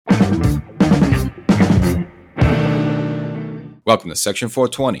Welcome to Section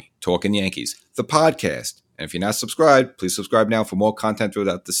 420, Talking Yankees, the podcast. And if you're not subscribed, please subscribe now for more content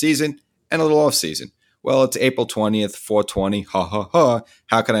throughout the season and a little off season. Well, it's April 20th, 420, ha ha ha.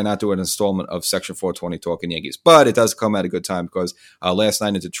 How can I not do an installment of Section 420 Talking Yankees? But it does come at a good time because last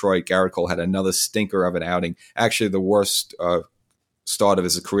night in Detroit, Gerrit Cole had another stinker of an outing. Actually, the worst start of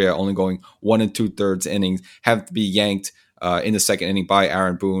his career, only going 1 2/3 innings, have to be yanked in the second inning by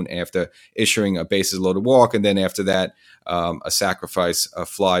Aaron Boone after issuing a bases-loaded walk, and then after that, a sacrifice, a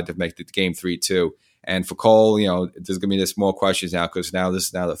fly to make the game 3-2. And for Cole, there's going to be this more questions now because this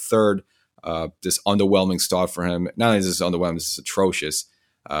is the third this underwhelming start for him. Not only is this underwhelming, this is atrocious.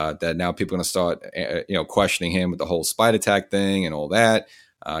 That now people are going to start, questioning him with the whole spite attack thing and all that.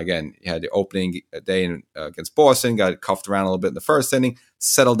 Again, he had the opening day against Boston, got cuffed around a little bit in the first inning,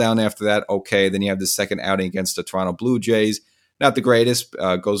 settled down after that. Okay, then you have the second outing against the Toronto Blue Jays. Not the greatest.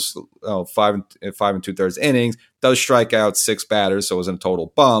 Goes 5 2/3 innings. Does strike out 6 batters, so it wasn't a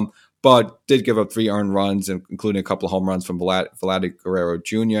total bum. But did give up 3 earned runs, including a couple of home runs from Vladimir Guerrero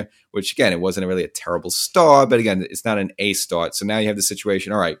Jr., which, again, it wasn't really a terrible start. But, again, it's not an A start. So now you have the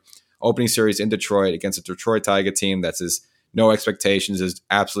situation, all right, opening series in Detroit against a Detroit Tiger team that's no expectations. There's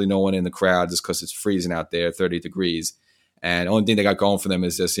absolutely no one in the crowd just because it's freezing out there, 30 degrees. And the only thing they got going for them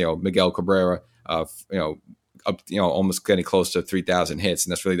is this, Miguel Cabrera, almost getting close to 3,000 hits.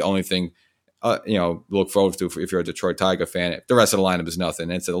 And that's really the only thing, look forward to if you're a Detroit Tiger fan. The rest of the lineup is nothing.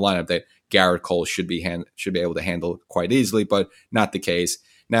 It's a lineup that Gerrit Cole should be able to handle quite easily, but not the case.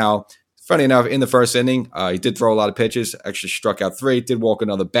 Now, funny enough, in the first inning, he did throw a lot of pitches, actually struck out 3, did walk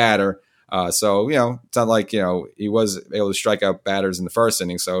another batter. So, it's not like, he was able to strike out batters in the first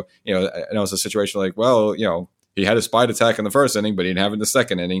inning. So, I know it's a situation like, well, he had a spite attack in the first inning, but he didn't have it in the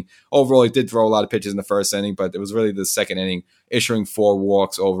second inning. Overall, he did throw a lot of pitches in the first inning, but it was really the second inning, issuing 4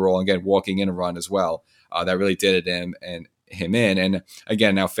 walks overall, and again, walking in a run as well. That really did him in. And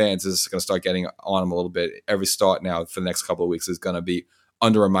again, now fans is going to start getting on him a little bit. Every start now for the next couple of weeks is going to be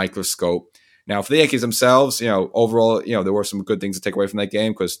under a microscope. Now, for the Yankees themselves, overall, there were some good things to take away from that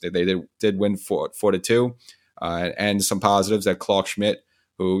game because they did win 4-2, and some positives that Clark Schmidt,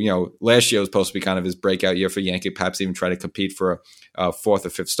 who, last year was supposed to be kind of his breakout year for Yankee, perhaps even try to compete for a 4th or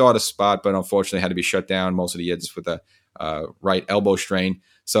 5th starter spot, but unfortunately had to be shut down most of the year just with a right elbow strain.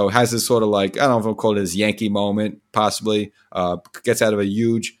 So has this sort of like, I don't know if I'll call it his Yankee moment, possibly, gets out of a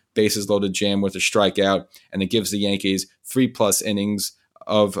huge bases loaded jam with a strikeout, and it gives the Yankees 3+ innings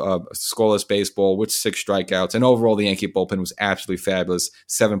of scoreless baseball with 6 strikeouts. And overall, the Yankee bullpen was absolutely fabulous.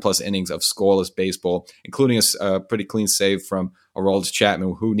 7+ innings of scoreless baseball, including a pretty clean save from Aroldis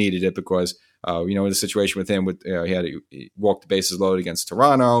Chapman, who needed it because, in the situation with him, he walked the bases loaded against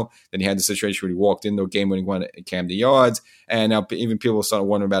Toronto. Then he had the situation where he walked in the game-winning one at Camden Yards. And now even people started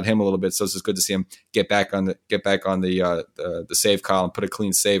wondering about him a little bit. So it's just good to see him get back on the save column, put a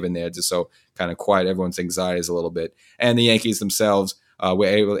clean save in there just so kind of quiet everyone's anxieties a little bit. And the Yankees themselves were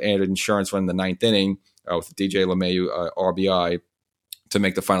able to add an insurance run in the 9th inning with DJ LeMahieu RBI to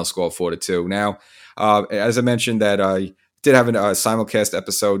make the final score 4-2. Now, as I mentioned, that I did have a simulcast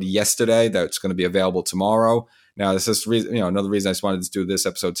episode yesterday that's going to be available tomorrow. Now, this is another reason I just wanted to do this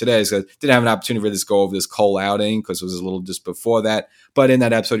episode today is because I didn't have an opportunity to really just go over this Cole outing because it was a little just before that. But in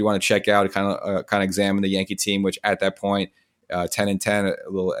that episode, you want to check out, kind of examine the Yankee team, which at that point, 10-10, a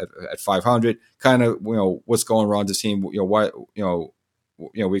little at 500, kind of what's going wrong with this team, why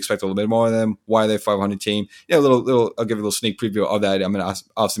we expect a little bit more of them. Why are they a 500 team? I'll give you a little sneak preview of that. I mean,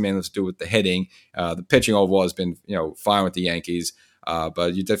 obviously, man, let's do with the hitting. The pitching overall has been, fine with the Yankees.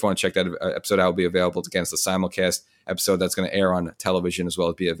 But you definitely want to check that episode out. Will be available against the simulcast episode that's going to air on television as well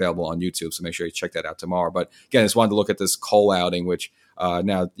as be available on YouTube. So make sure you check that out tomorrow. But again, I just wanted to look at this Cole outing, which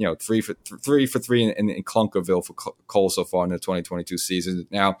now 3 for 3 in Clunkerville for Cole so far in the 2022 season.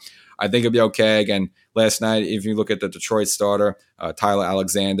 Now, I think it'll be okay. Again, last night, if you look at the Detroit starter, Tyler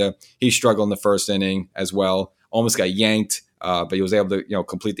Alexander, he struggled in the first inning as well. Almost got yanked, but he was able to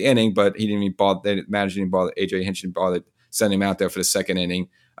complete the inning. But he didn't even bother. They managed to bother. AJ Hinch didn't bother sending him out there for the second inning.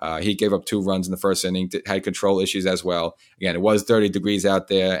 He gave up 2 runs in the first inning, had control issues as well. Again, it was 30 degrees out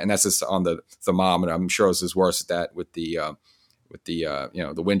there, and that's just on the thermometer. I'm sure it was worse at that with the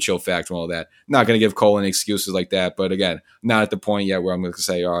wind chill factor and all that. I'm not going to give Cole any excuses like that, but again, not at the point yet where I'm going to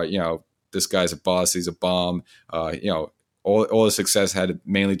say, all right, this guy's a bust, he's a bomb. All the success had to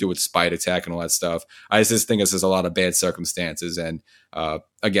mainly do with spite attack and all that stuff. I just think there's a lot of bad circumstances, and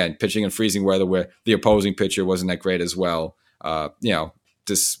again, pitching in freezing weather where the opposing pitcher wasn't that great as well.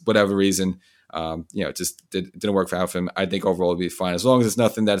 Just whatever reason, It just didn't work out for him. I think overall it'll be fine as long as it's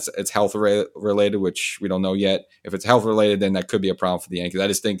nothing that's it's health related, which we don't know yet. If it's health related, then that could be a problem for the Yankees. I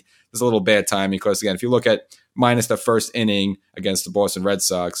just think there's a little bad timing because, again, if you look at minus the first inning against the Boston Red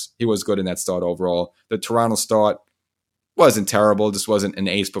Sox, he was good in that start overall. The Toronto start wasn't terrible, just wasn't an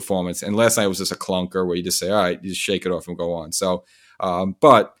ace performance. And last night was just a clunker where you just say, all right, you just shake it off and go on. So,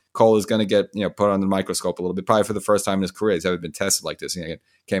 but Cole is going to get put on the microscope a little bit, probably for the first time in his career. He's never been tested like this.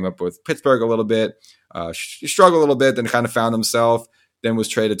 Came up with Pittsburgh a little bit, struggled a little bit, then kind of found himself. Then was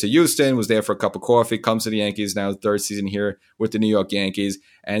traded to Houston, was there for a cup of coffee, comes to the Yankees, now third season here with the New York Yankees.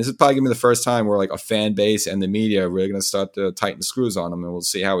 And this is probably going to be the first time where like a fan base and the media are really going to start to tighten the screws on him, and we'll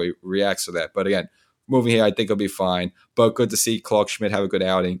see how he reacts to that. But again, moving here, I think he'll be fine. But good to see Clark Schmidt have a good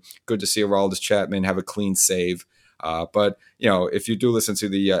outing. Good to see Aroldis Chapman have a clean save. But if you do listen to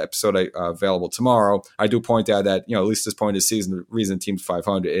the episode available tomorrow, I do point out that, at least this point of the season, the reason the team's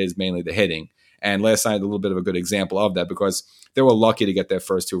 500 is mainly the hitting. And last night, a little bit of a good example of that because they were lucky to get their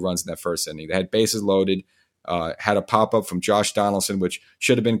first 2 runs in that first inning. They had bases loaded, had a pop-up from Josh Donaldson, which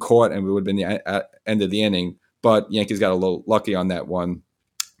should have been caught and it would have been the end of the inning. But Yankees got a little lucky on that one.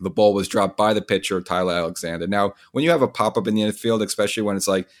 The ball was dropped by the pitcher, Tyler Alexander. Now, when you have a pop-up in the infield, especially when it's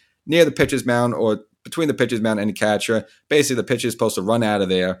like near the pitcher's mound or between the pitcher's mound and the catcher, basically the pitcher is supposed to run out of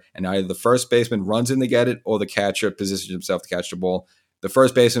there, and either the first baseman runs in to get it or the catcher positions himself to catch the ball. The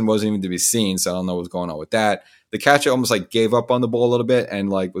first baseman wasn't even to be seen, so I don't know what's going on with that. The catcher almost like gave up on the ball a little bit and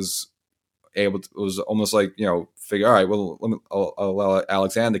like was almost like, figure, all right, well, I'll allow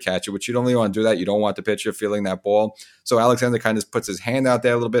Alexander to catch it, which you don't really want to do that. You don't want the pitcher feeling that ball. So Alexander kind of puts his hand out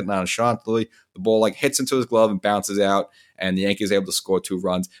there a little bit, nonchalantly. The ball like hits into his glove and bounces out, and the Yankees are able to score 2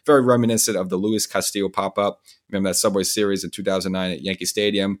 runs. Very reminiscent of the Luis Castillo pop-up. Remember that Subway Series in 2009 at Yankee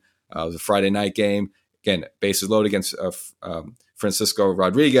Stadium? It was a Friday night game. Again, bases loaded against Francisco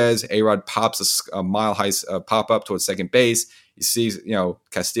Rodriguez. A-Rod pops a mile-high pop-up towards second base. You see,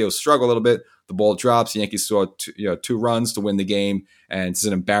 Castillo struggle a little bit. The ball drops. The Yankees saw 2 runs to win the game, and it's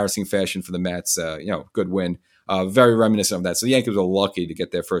an embarrassing fashion for the Mets. Good win. Very reminiscent of that. So the Yankees were lucky to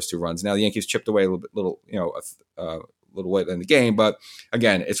get their first 2 runs. Now the Yankees chipped away a little late in the game, but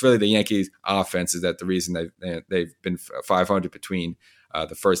again, it's really the Yankees' offense is that the reason they've been 500 between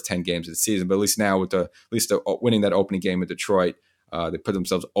the first 10 games of the season. But at least now with winning that opening game in Detroit, they put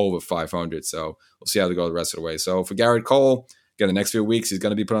themselves over 500. So we'll see how they go the rest of the way. So for Gerrit Cole, again, the next few weeks, he's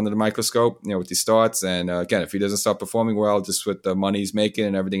going to be put under the microscope, with these starts. And again, if he doesn't start performing well, just with the money he's making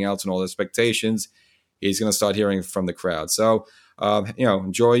and everything else and all the expectations, he's going to start hearing from the crowd. So,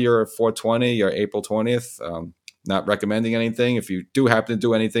 enjoy your 420, your April 20th. Not recommending anything. If you do happen to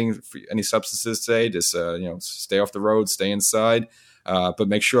do anything, any substances today, just, stay off the road, stay inside. But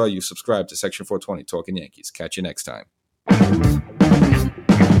make sure you subscribe to Section 420 Talking Yankees. Catch you next time.